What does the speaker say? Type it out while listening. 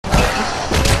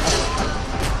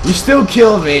You still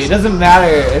killed me. It doesn't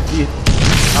matter if you...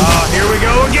 Oh, here we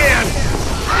go again.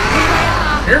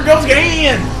 Here goes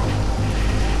again.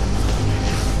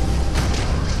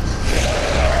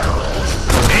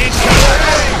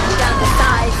 Down the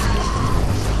sides.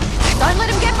 Don't let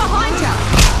him get behind you.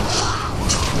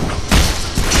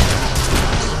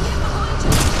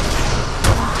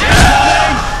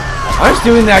 I'm just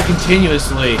doing that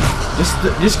continuously.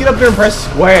 Just get up there and press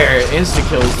square. It insta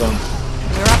kills them.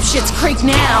 We're up Shit's Creek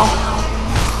now.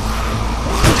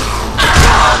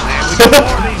 Man, we got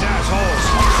more of these assholes.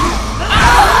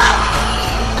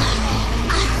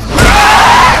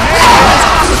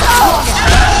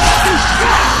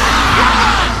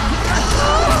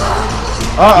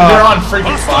 They're on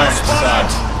freaking fire. It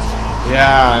sucks.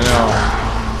 Yeah, I know.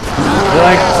 They're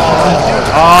like,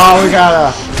 oh, we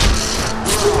gotta.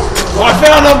 Oh, I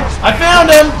found him! I found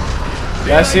him!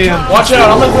 Yeah, I see him. Watch out!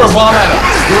 I'm gonna throw a bomb at him.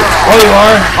 Oh, you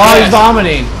are? Oh, he's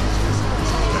vomiting.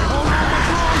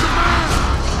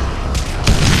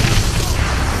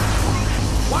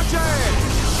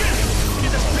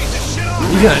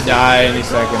 He's gonna die any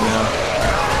second now.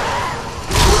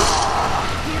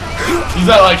 He's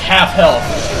at like half health.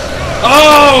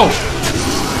 Oh!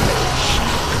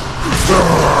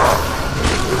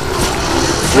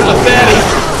 There's a fatty.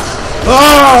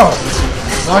 Oh!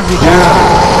 Knock me down.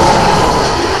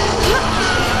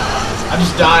 I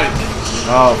just died.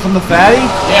 Oh, from the fatty?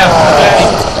 Yeah, from the fatty.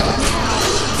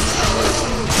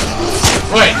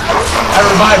 Wait, I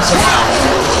revived somehow.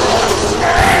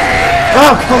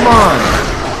 Oh, come on.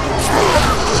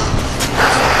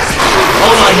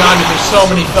 Oh my god, there's so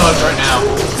many thugs right now.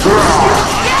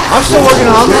 I'm still working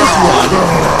on this one.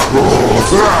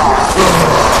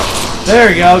 There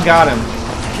we go, got him.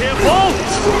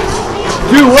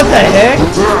 Dude, what the heck?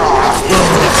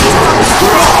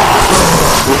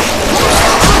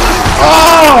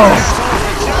 Oh!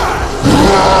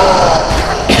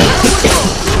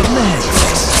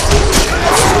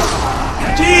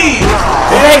 Jeez!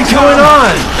 What's going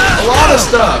on? A lot of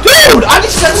stuff. Dude, I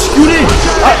just got scooted.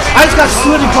 I just got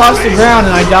scooted across the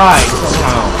ground and I died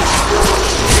somehow.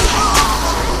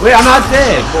 Wait, I'm not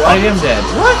dead. I am dead.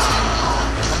 What?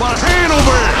 About a hand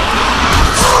over here.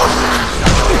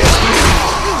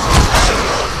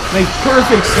 Makes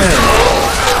perfect sense.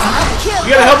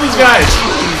 You gotta help these guys.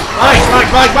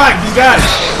 Mike, these guys.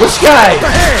 Which guy? Oh,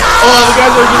 the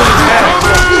guys that are getting attacked.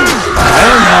 I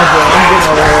don't know, bro. I'm getting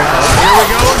over here. Here we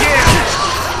go again.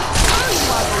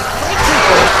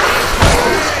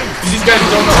 These guys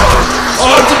don't know how to...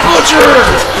 Oh, it's a butcher!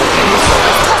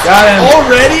 Got him.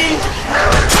 Already?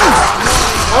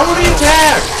 How would he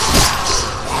attack?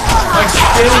 Like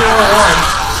standing on one.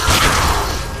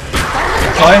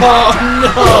 What? Oh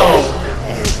no!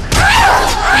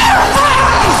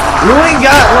 You ain't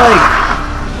got like...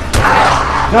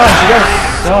 Gosh, you got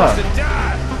stuff.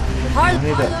 I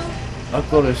need to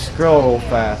upload a scroll real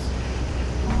fast.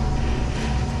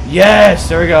 Yes,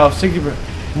 there we go. 60%.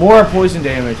 More poison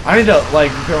damage. I need to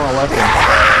like repair my weapon.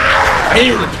 I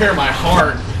need to repair my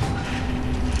heart.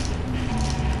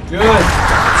 Good.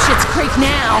 Shit's Creek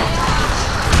now.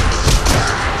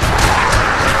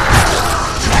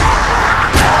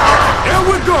 Here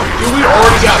we go. Dude, we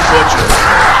already got butchered.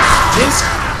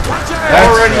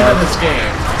 Already in this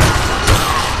game.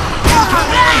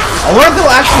 I wonder if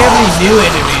they'll actually have any new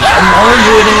enemies. The only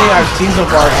new enemy I've seen so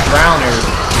far is drowners.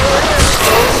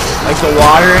 Like the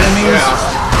water enemies. Yeah.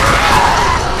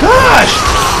 Gosh!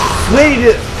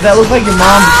 Lady, that looked like your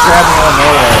mom just grabbed me out of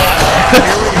nowhere.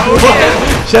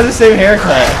 She had the same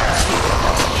haircut.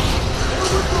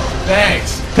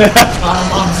 Thanks.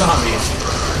 I'm on zombies.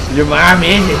 Your mom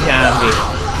is a zombie.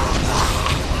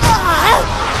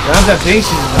 That's that thing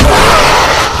she's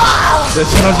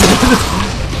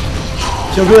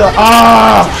she'll be like,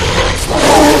 ah!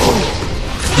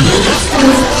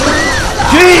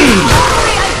 Jeez!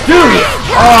 Dude!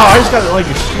 Oh, I just got like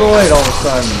destroyed all of a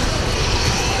sudden.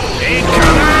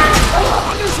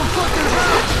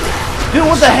 Dude,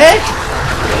 what the heck?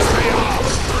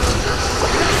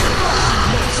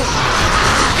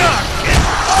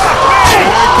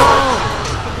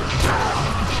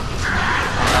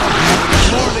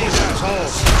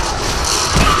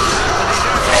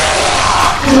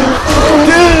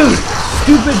 Dude!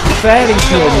 Stupid fatty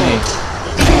killed me.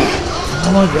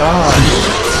 Oh my god.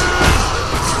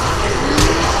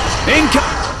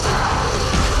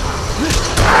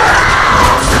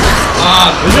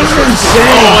 This is insane.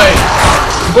 Oh wait.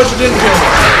 The butcher didn't kill me.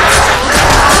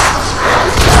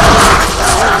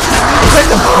 It's like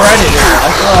the Predator.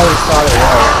 That's what I always thought it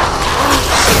was.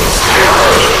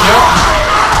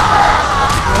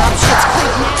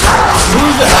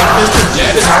 Who's that? Like Mr.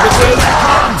 Dead and everything?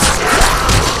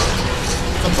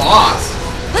 boss.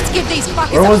 Let's give these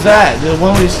fuckers Where was that? The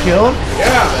one we just killed?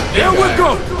 Yeah, that big Here we guy.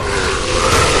 go.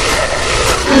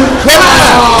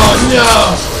 Oh no!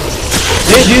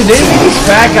 Dude, these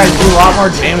fat guys do a lot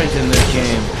more damage in this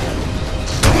game.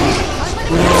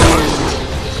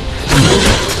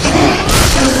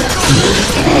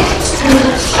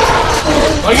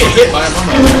 If I get hit by him, I'm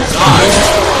gonna die.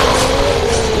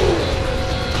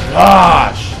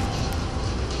 Gosh.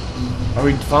 Are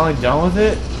we finally done with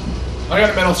it? I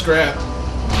got a metal scrap.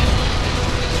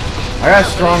 I got a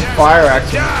strong fire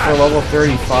axe for level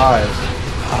 35.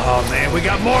 Oh man, we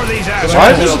got more of these But assholes.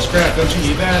 I got a metal scrap. Don't you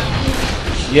need that?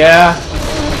 Yeah.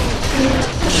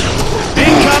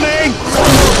 Incoming!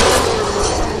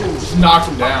 Just knocked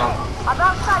him down.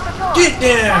 Get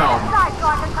down!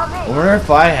 I wonder if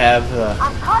I have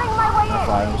enough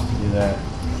items to do that.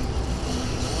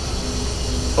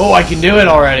 Oh, I can do it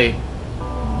already.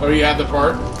 Oh, you have the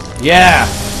part? Yeah.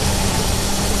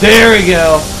 There we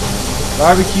go.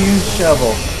 Barbecue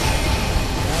shovel.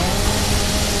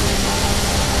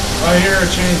 I hear a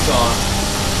chainsaw.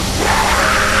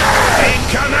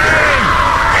 Incoming!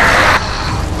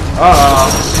 Uh-oh.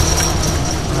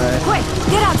 Alright. Quick,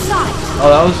 get outside. Oh,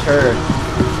 that was her.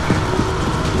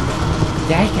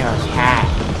 That girl's hot.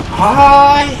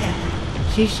 Hi.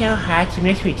 She's so hot, she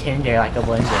makes me tender like a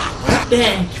blender.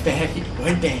 Thanks, baby.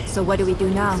 Good day. So what do we do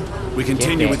now? We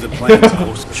continue with the plan,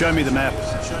 host. Show me the map.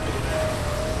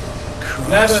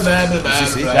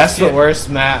 That's the worst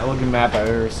looking map I've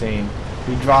ever seen.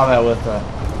 You draw that with a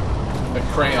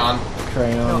crayon.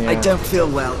 crayon. I Yeah. don't feel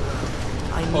well.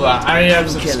 Hold on, I have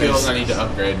some skills I need to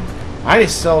upgrade. I need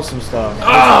to sell some stuff.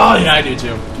 Oh, yeah, I do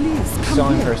too. Please, come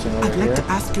Selling here. person over I'd like here. to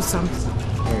ask you something.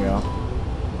 There you go.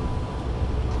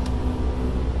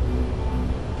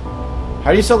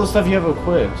 How do you sell the stuff you have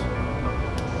equipped?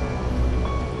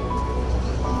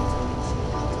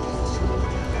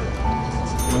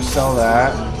 I'm gonna sell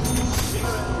that.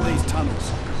 These tunnels.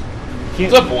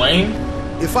 What's up, Wayne?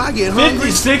 If I get 50,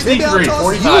 hungry, 63, maybe I'll toss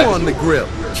 45. you on the grill.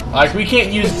 Like, we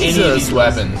can't use any of Jesus. these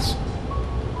weapons.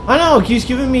 I know, he's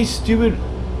giving me stupid.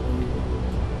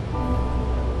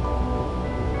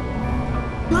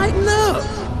 Lighten up.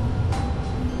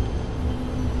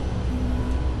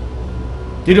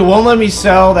 Dude, it won't let me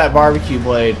sell that barbecue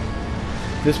blade.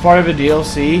 This part of a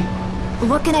DLC,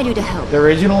 What can I do to help? the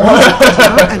original one.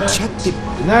 And check the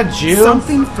Isn't that Jew?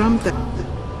 something from the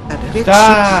that rich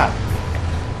Stop!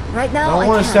 Right I now, don't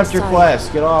want to can't, accept your sorry.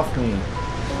 quest. Get off me.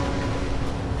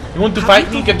 You want to fight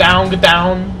me? Get down, get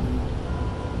down.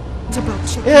 It's about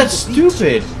checking Yeah, that's the beach.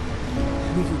 stupid.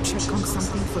 Will you check on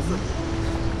something for me?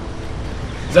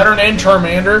 Is that her name,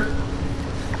 Charmander?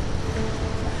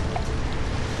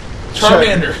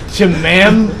 Charmander.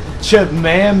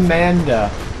 Chimamanda.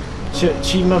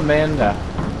 Chimamanda.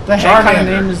 The heck kind of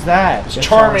Charmander. name is that? It's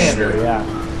Charmander. Yeah.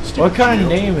 What kind of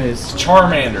name is?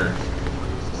 Charmander.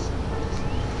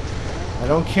 I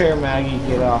don't care, Maggie.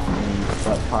 Get off me, you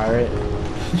butt pirate.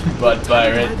 Butt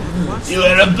pirate. You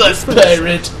are a butt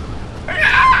pirate.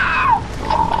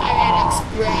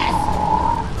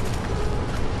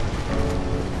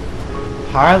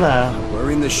 Harlow.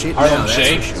 We're in the shit Harlem now, that's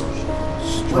Shake. for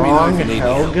sure. Strong if you need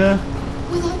Helga.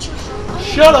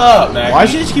 Shut up, Maggie. Why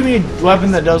should you just give me a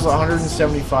weapon that does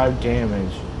 175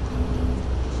 damage?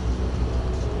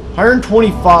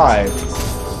 125.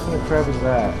 What kind of crap is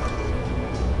that?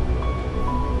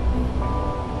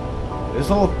 It's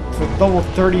level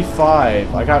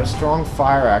 35. I got a strong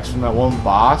fire axe from that one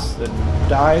boss that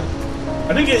died.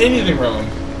 I didn't get anything wrong.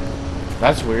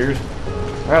 That's weird.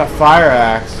 I got a fire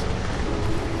axe.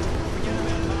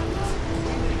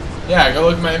 Yeah, go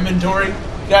look at my inventory.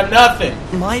 Got nothing.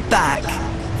 My back.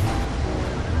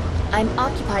 I'm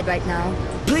occupied right now.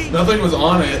 Please. Nothing was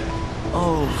on it.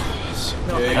 Oh,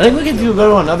 Okay. I think we can go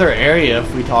to another area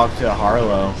if we talk to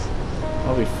Harlow.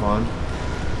 That'll be fun.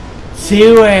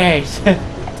 Sewers!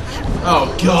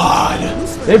 Oh, God.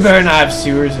 They better not have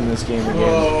sewers in this game again.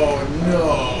 Oh, no.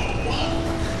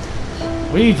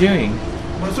 What are you doing?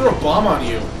 I'm gonna throw a bomb on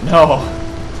you. No.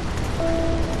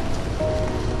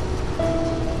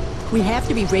 We have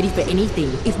to be ready for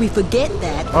anything. If we forget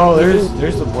that... Oh,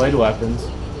 there's the blade weapons.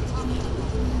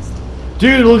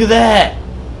 Dude, look at that!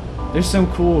 There's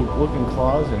some cool looking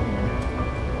claws in here.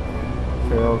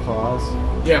 Feral claws.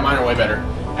 Yeah, mine are way better.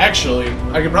 Actually,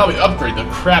 I could probably upgrade the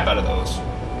crap out of those.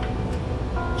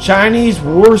 Chinese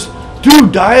wars.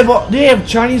 Dude, they have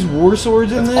Chinese war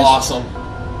swords in That's this? awesome.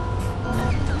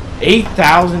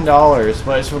 $8,000,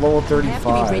 but it's for level We have to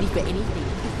be ready 35. for anything.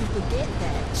 If we forget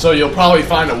that... So you'll probably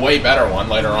find a way better one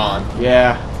later on.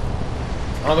 Yeah.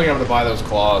 I don't think I'm gonna buy those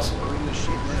claws.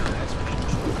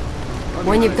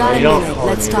 When you've got a You don't minute, call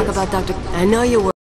let's me talk this. about Dr. I know you were.